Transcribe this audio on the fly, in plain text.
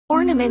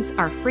Ornaments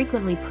are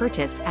frequently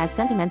purchased as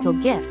sentimental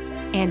gifts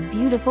and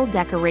beautiful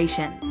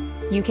decorations.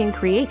 You can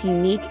create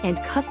unique and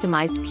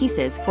customized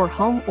pieces for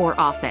home or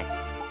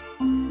office.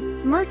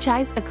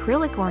 Merchai's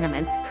acrylic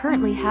ornaments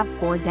currently have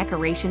 4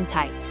 decoration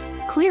types: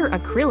 clear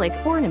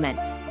acrylic ornament,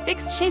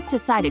 fixed shape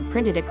two-sided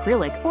printed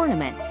acrylic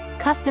ornament,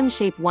 custom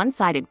shape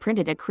one-sided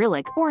printed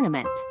acrylic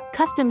ornament,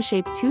 custom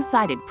shape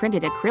two-sided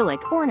printed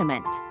acrylic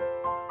ornament.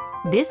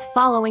 This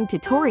following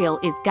tutorial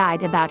is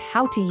guide about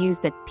how to use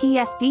the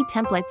PSD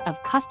Templates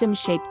of Custom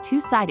shape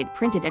two-sided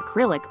printed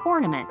acrylic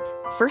ornament.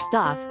 First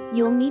off,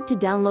 you'll need to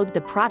download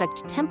the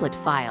product template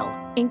file,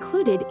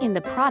 included in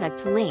the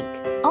product link.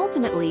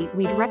 Ultimately,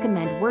 we'd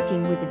recommend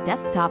working with the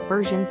desktop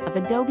versions of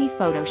Adobe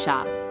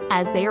Photoshop,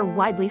 as they are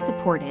widely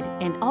supported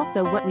and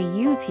also what we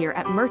use here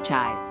at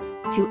Merchai's.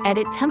 To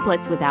edit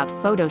templates without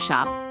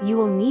Photoshop, you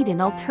will need an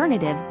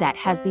alternative that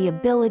has the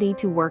ability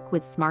to work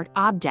with smart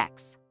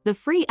objects. The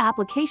free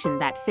application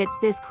that fits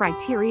this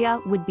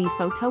criteria would be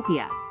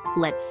Photopea.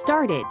 Let's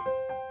start it.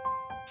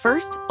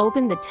 First,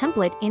 open the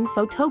template in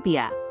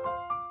Photopea.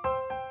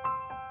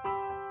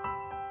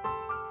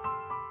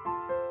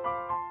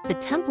 The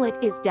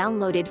template is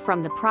downloaded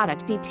from the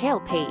product detail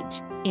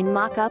page in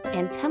Mockup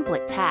and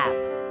Template tab.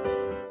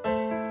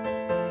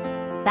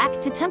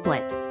 Back to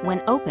Template.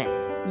 When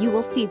opened, you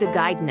will see the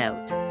guide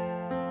note.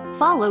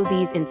 Follow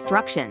these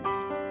instructions.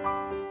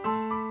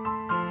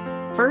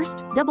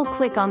 First,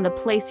 double-click on the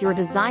Place Your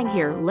Design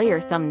Here layer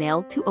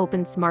thumbnail to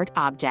open Smart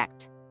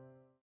Object.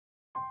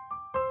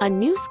 A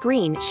new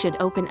screen should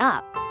open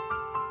up.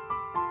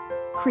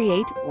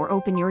 Create or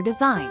open your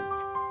designs.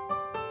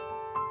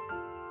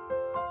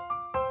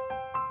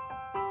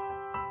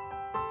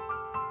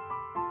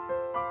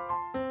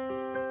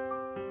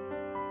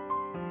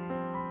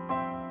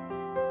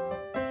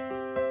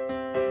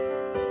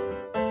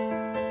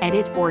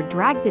 Edit or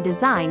drag the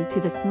design to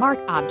the Smart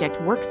Object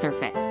work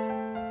surface.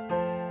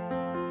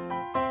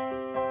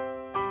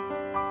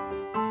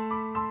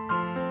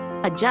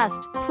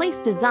 Adjust, place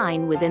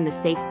design within the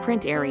safe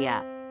print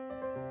area.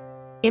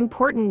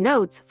 Important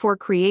notes for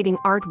creating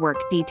artwork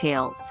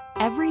details.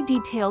 Every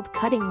detailed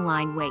cutting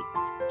line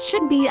weights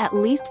should be at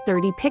least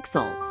 30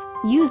 pixels.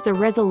 Use the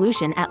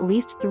resolution at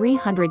least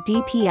 300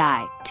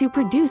 dpi to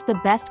produce the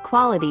best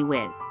quality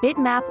with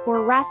bitmap or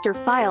raster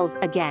files.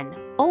 Again,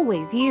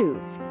 always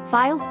use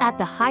files at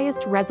the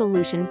highest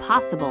resolution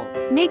possible.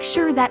 Make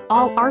sure that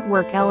all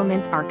artwork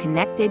elements are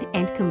connected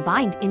and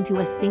combined into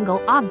a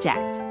single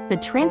object. The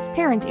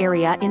transparent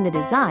area in the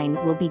design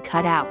will be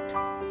cut out.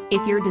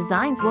 If your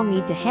designs will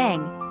need to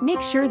hang,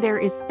 make sure there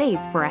is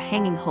space for a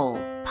hanging hole.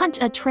 Punch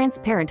a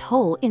transparent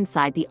hole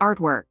inside the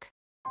artwork.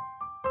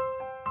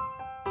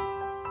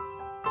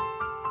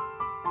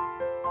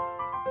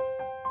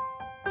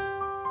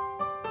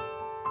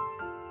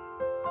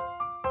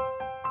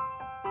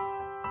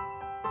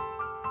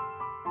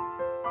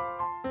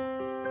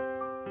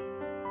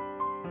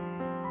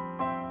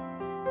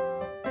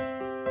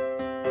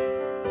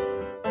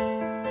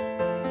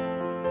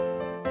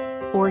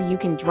 Or you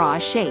can draw a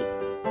shape.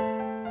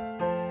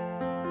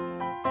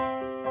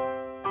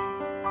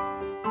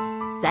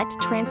 Set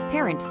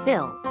transparent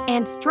fill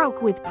and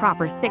stroke with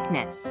proper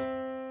thickness.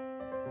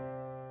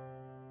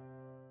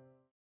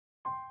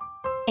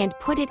 And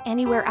put it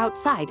anywhere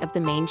outside of the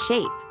main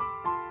shape.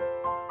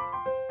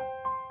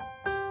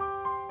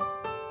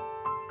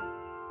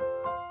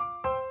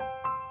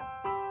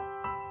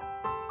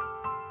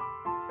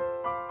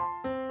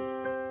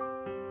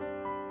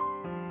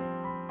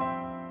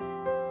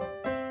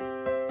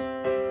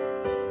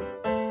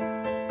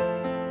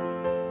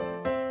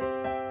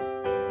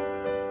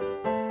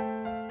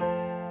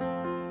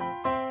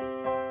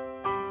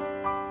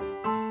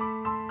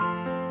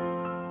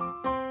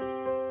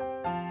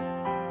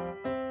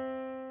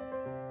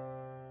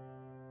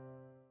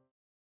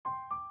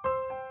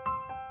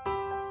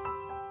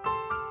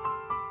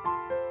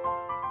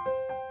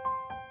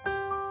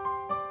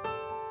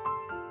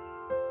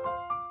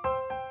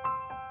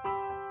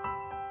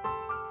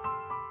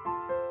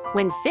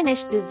 When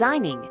finished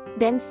designing,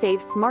 then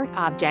save Smart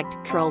Object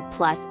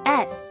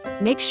Ctrl+S.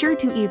 Make sure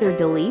to either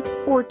delete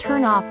or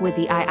turn off with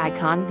the eye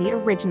icon the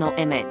original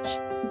image.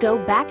 Go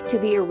back to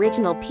the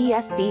original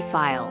PSD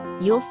file.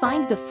 You'll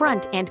find the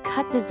front and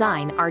cut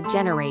design are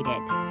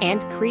generated,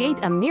 and create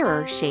a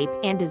mirror shape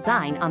and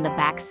design on the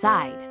back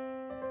side.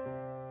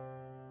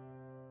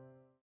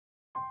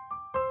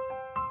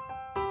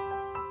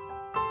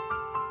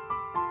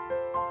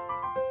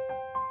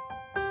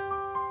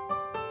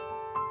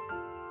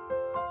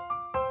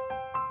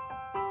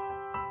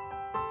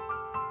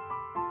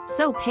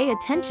 So pay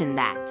attention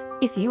that,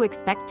 if you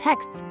expect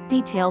texts,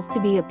 details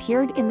to be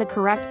appeared in the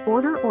correct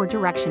order or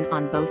direction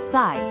on both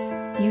sides,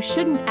 you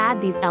shouldn't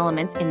add these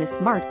elements in the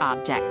Smart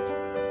Object.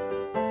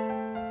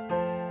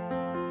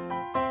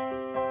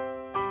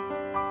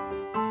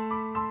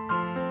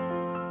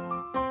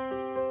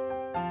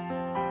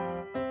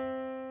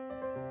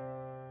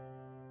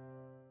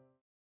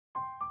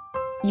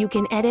 You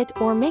can edit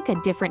or make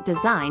a different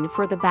design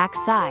for the back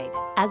side,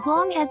 as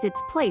long as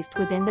it's placed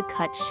within the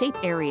cut shape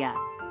area.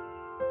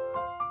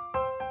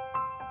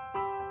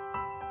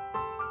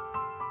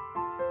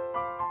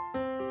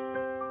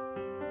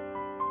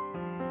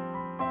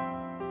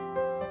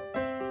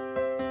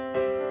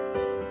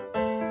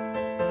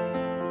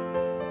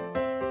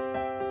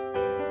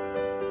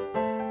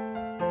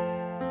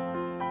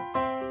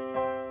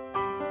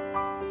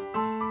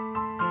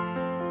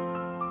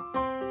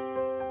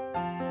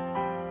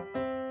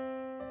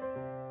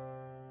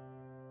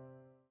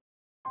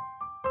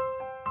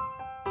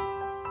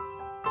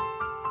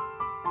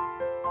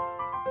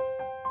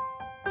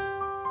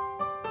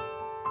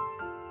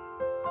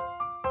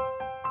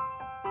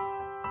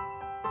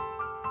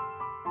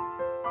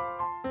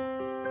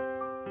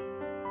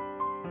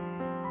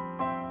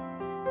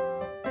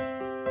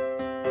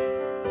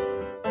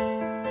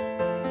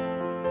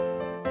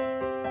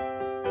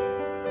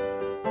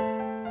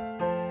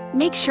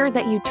 Make sure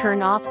that you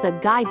turn off the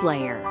guide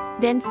layer,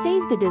 then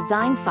save the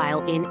design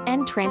file in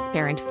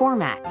N-transparent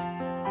format.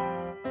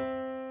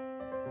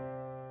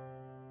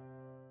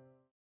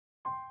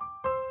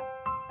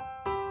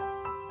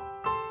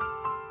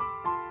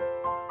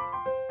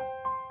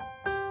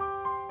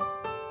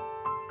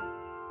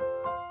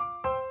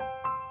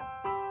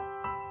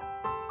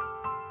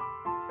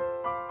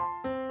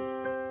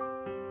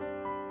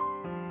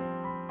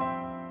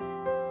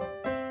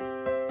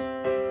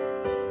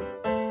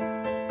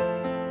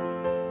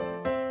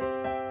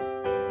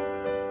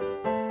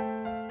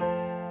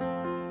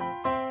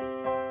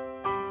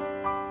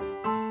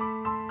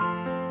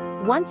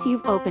 Once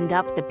you've opened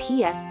up the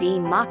PSD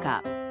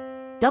mockup,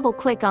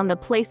 double-click on the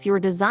Place Your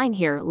Design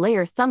Here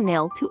layer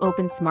thumbnail to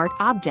open Smart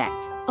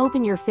Object.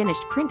 Open your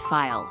finished print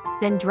file,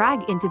 then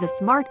drag into the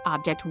Smart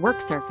Object work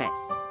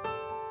surface.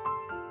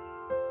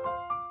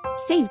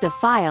 Save the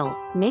file.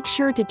 Make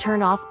sure to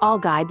turn off all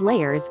guide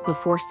layers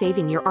before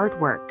saving your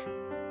artwork.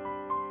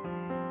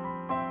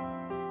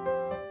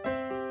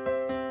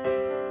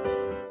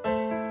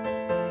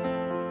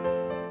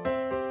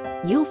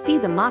 You'll see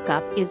the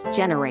mockup is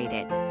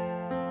generated.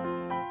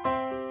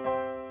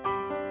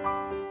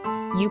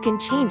 You can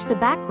change the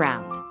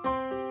background.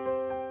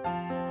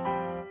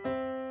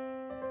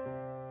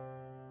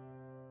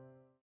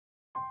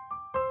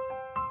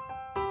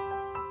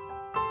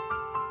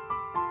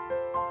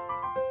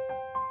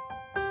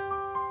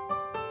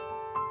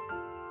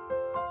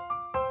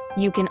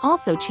 You can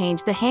also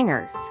change the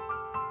hangers.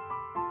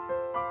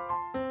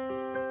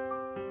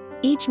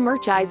 Each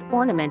merchandise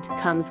ornament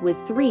comes with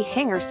 3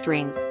 hanger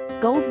strings,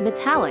 gold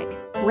metallic,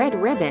 red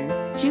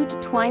ribbon,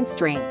 jute twine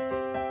strings.